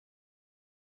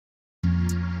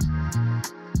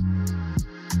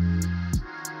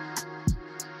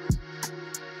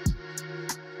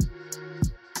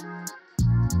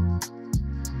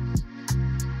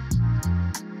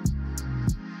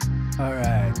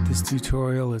This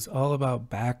tutorial is all about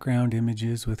background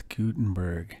images with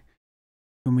Gutenberg.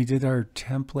 When we did our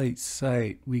template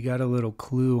site, we got a little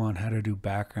clue on how to do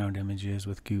background images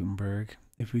with Gutenberg.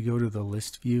 If we go to the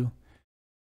list view,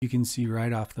 you can see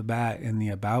right off the bat in the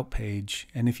About page.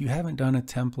 And if you haven't done a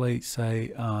template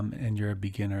site and you're a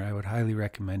beginner, I would highly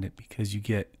recommend it because you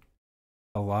get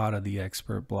a lot of the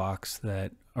expert blocks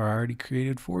that are already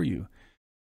created for you.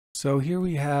 So here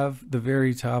we have the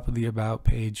very top of the About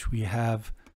page.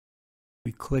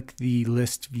 We click the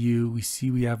list view, we see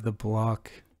we have the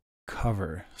block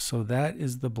cover. So that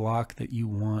is the block that you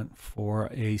want for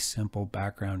a simple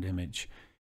background image.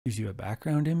 It gives you a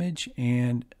background image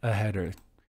and a header.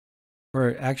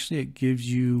 Or actually it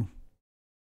gives you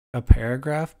a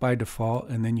paragraph by default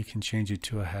and then you can change it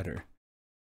to a header.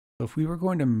 So if we were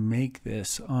going to make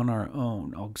this on our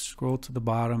own, I'll scroll to the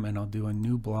bottom and I'll do a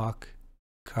new block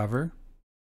cover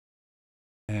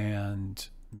and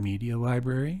media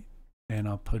library. And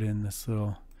I'll put in this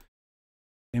little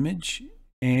image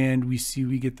and we see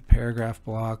we get the paragraph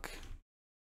block,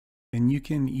 and you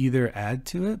can either add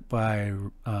to it by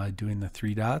doing the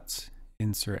three dots,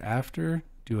 insert after,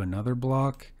 do another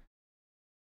block,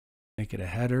 make it a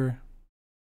header,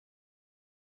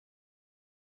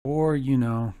 or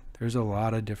there's a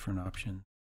lot of different options.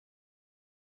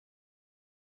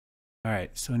 All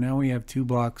right, so now we have two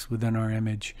blocks within our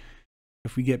image.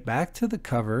 If we get back to the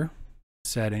cover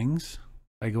settings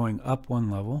by going up one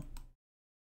level,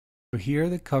 so here are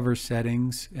the cover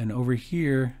settings, and over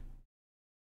here,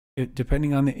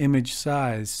 depending on the image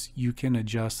size, you can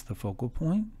adjust the focal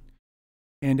point.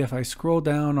 And if I scroll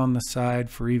down on the side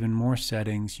for even more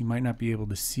settings, you might not be able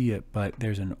to see it, but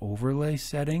there's an overlay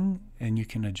setting and you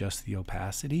can adjust the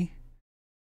opacity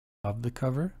of the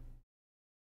cover,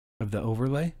 of the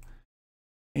overlay.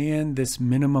 And this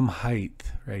minimum height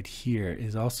right here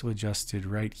is also adjusted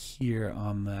right here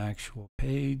on the actual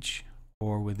page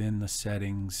or within the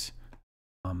settings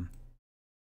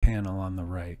panel on the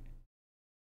right.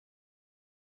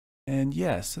 And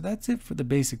yeah, so that's it for the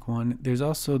basic one. There's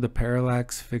also the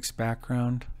parallax fixed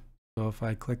background. So if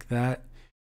I click that,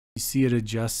 you see it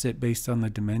adjusts it based on the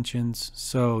dimensions.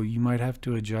 So you might have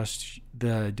to adjust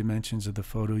the dimensions of the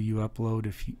photo you upload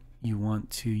if you want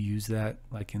to use that.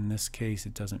 Like in this case,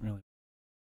 it doesn't really.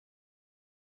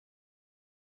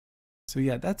 So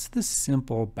yeah, that's the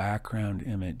simple background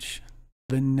image.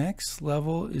 The next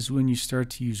level is when you start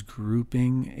to use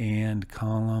grouping and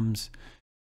columns.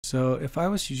 So if I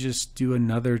was to just do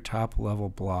another top level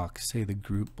block, say the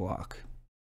group block,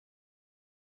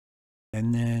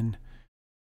 and then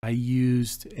I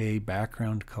used a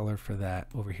background color for that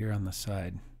over here on the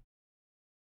side.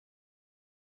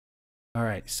 All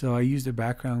right, so I used a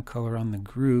background color on the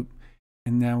group,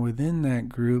 and now within that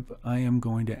group, I am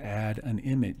going to add an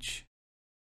image,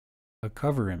 a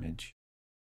cover image.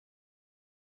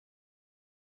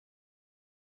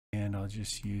 And I'll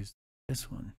just use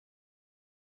this one.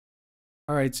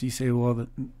 All right, so you say, well,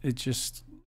 it just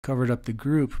covered up the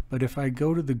group, but if I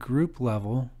go to the group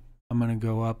level, I'm going to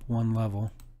go up one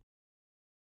level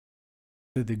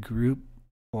to the group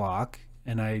block,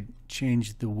 and I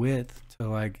change the width to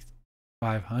like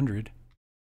 500.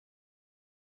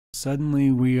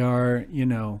 Suddenly we are,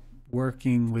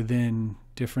 working within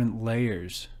different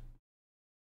layers.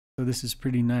 So this is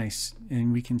pretty nice,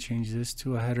 and we can change this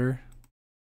to a header.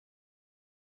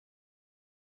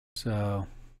 So,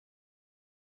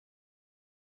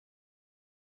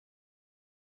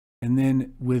 and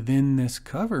then within this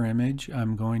cover image,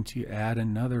 I'm going to add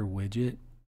another widget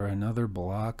or another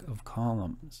block of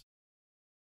columns,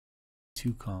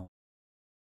 2 columns.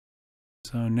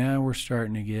 So now we're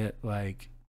starting to get like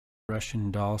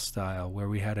Russian doll style where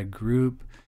we had a group,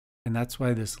 and that's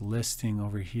why this listing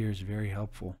over here is very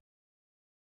helpful.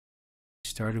 We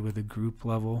started with a group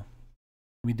level.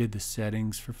 We did the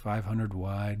settings for 500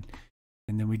 wide,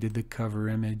 and then we did the cover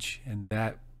image, and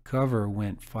that cover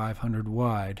went 500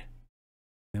 wide.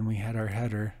 Then we had our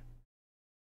header,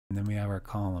 and then we have our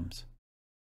columns.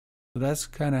 So that's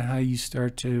kind of how you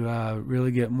start to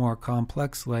really get more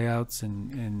complex layouts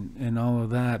and all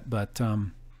of that. But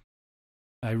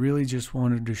I really just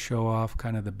wanted to show off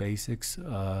kind of the basics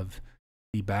of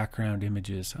the background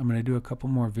images. I'm going to do a couple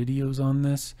more videos on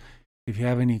this. If you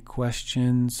have any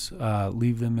questions,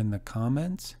 leave them in the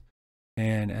comments.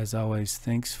 And as always,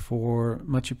 thanks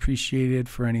much appreciated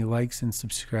for any likes and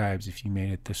subscribes if you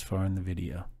made it this far in the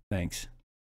video. Thanks.